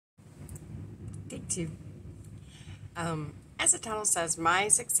Take two. As the title says, my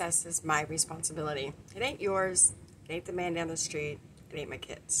success is my responsibility. It ain't yours. It ain't the man down the street. It ain't my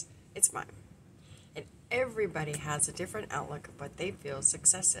kids. It's mine. And everybody has a different outlook of what they feel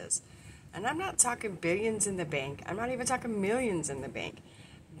success is. And I'm not talking billions in the bank. I'm not even talking millions in the bank.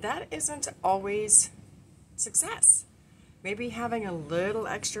 That isn't always success. Maybe having a little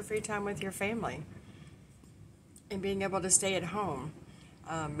extra free time with your family and being able to stay at home.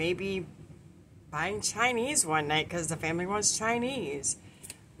 Maybe buying Chinese one night because the family wants Chinese.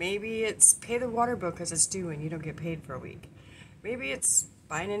 Maybe it's pay the water bill because it's due and you don't get paid for a week. Maybe it's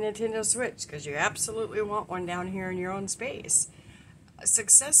buying a Nintendo Switch because you absolutely want one down here in your own space.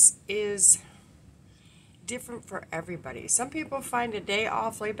 Success is different for everybody. Some people find a day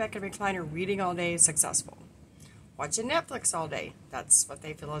off, laid back in a recliner, reading all day successful. Watching Netflix all day, that's what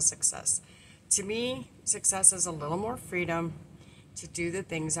they feel is success. To me, success is a little more freedom to do the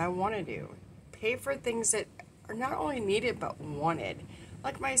things I want to do. Pay for things that are not only needed but wanted,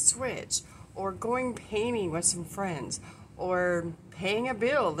 like my Switch, or going painting with some friends, or paying a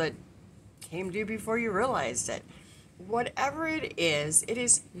bill that came due before you realized it. Whatever it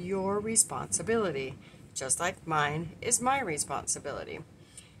is your responsibility, just like mine is my responsibility.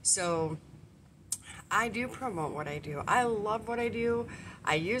 So I do promote what I do. I love what I do.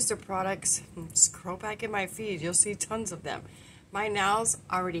 I use the products. Scroll back in my feed. You'll see tons of them. My nails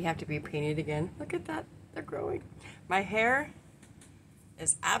already have to be painted again. Look at that. They're growing. My hair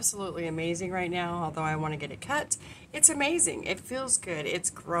is absolutely amazing right now, although I want to get it cut. It's amazing. It feels good. It's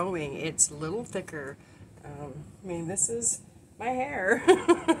growing. It's a little thicker. This is my hair.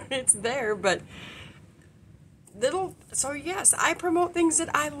 It's there, but little. So yes, I promote things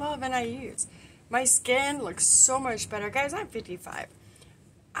that I love and I use. My skin looks so much better. Guys, I'm 55.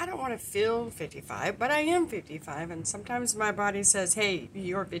 I don't want to feel 55, but I am 55, and sometimes my body says, hey,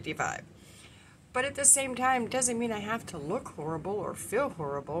 you're 55. But at the same time, doesn't mean I have to look horrible or feel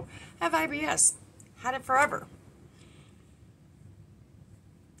horrible. I have IBS. Had it forever.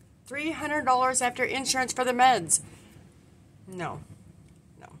 $300 after insurance for the meds. No.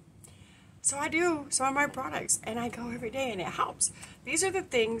 So I do some of my products, and I go every day, and it helps. These are the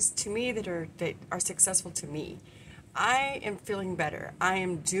things to me that are successful to me. I am feeling better. I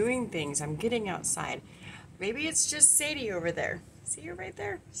am doing things. I'm getting outside. Maybe it's just Sadie over there. See her right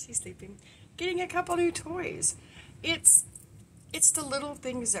there? She's sleeping. Getting a couple new toys. It's the little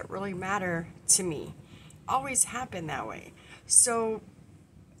things that really matter to me. Always happen that way. So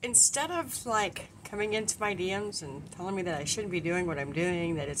instead of coming into my DMs and telling me that I shouldn't be doing what I'm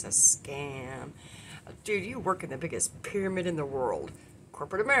doing, that it's a scam. Dude, you work in the biggest pyramid in the world,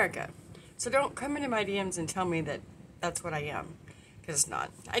 corporate America. So don't come into my DMs and tell me that that's what I am, because it's not.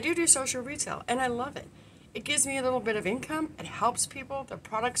 I do social retail, and I love it. It gives me a little bit of income. It helps people. The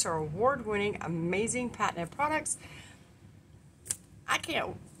products are award-winning, amazing patented products. I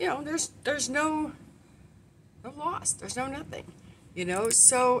can't, there's no loss. There's no nothing,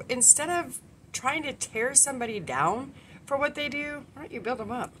 So instead of trying to tear somebody down for what they do, why don't you build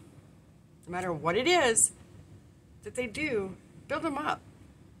them up? No matter what it is that they do, build them up.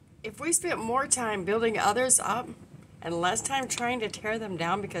 If we spent more time building others up and less time trying to tear them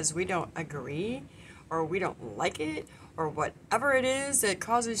down because we don't agree or we don't like it or whatever it is that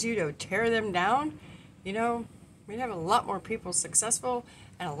causes you to tear them down, we'd have a lot more people successful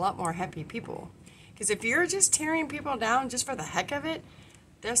and a lot more happy people. Because if you're just tearing people down just for the heck of it,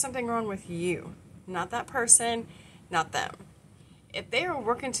 there's something wrong with you, not that person, not them. If they are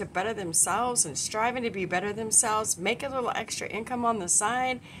working to better themselves and striving to be better themselves, make a little extra income on the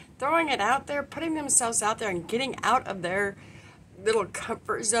side, throwing it out there, putting themselves out there and getting out of their little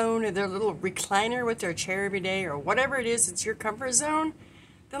comfort zone or their little recliner with their chair every day or whatever it is that's your comfort zone,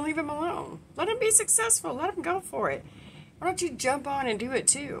 then leave them alone. Let them be successful. Let them go for it. Why don't you jump on and do it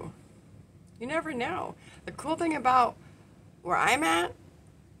too? You never know. The cool thing about where I'm at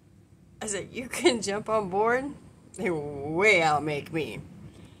is that you can jump on board. They way outmake me.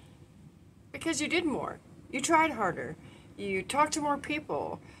 Because you did more. You tried harder. You talked to more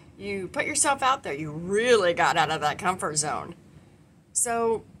people. You put yourself out there. You really got out of that comfort zone.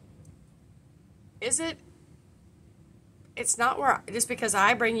 So, it's not where, just because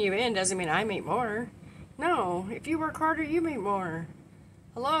I bring you in doesn't mean I make more. No, if you work harder, you make more.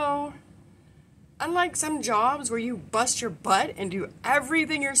 Hello? Unlike some jobs where you bust your butt and do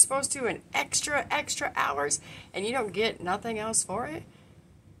everything you're supposed to in extra hours and you don't get nothing else for it.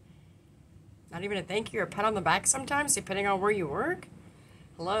 Not even a thank you or a pat on the back sometimes, depending on where you work.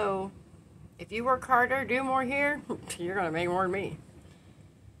 Hello? If you work harder, do more here, you're going to make more than me.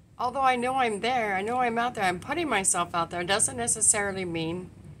 Although I know I'm there, I know I'm out there, I'm putting myself out there, doesn't necessarily mean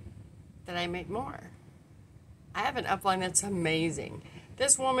that I make more. I have an upline that's amazing.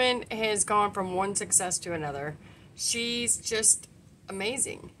 This woman has gone from one success to another. She's just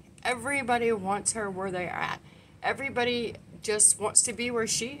amazing. Everybody wants her where they're at. Everybody just wants to be where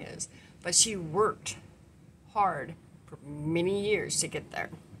she is. But she worked hard for many years to get there.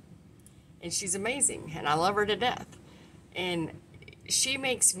 And she's amazing, and I love her to death. And she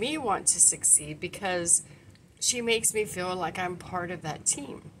makes me want to succeed because she makes me feel like I'm part of that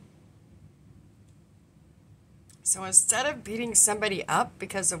team. So instead of beating somebody up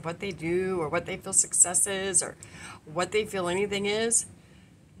because of what they do or what they feel success is or what they feel anything is,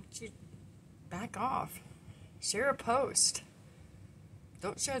 you back off. Share a post.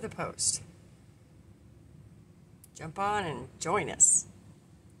 Don't share the post. Jump on and join us.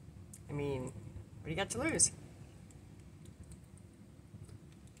 I mean, what do you got to lose?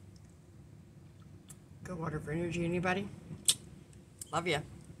 Go water for energy, anybody? Love ya.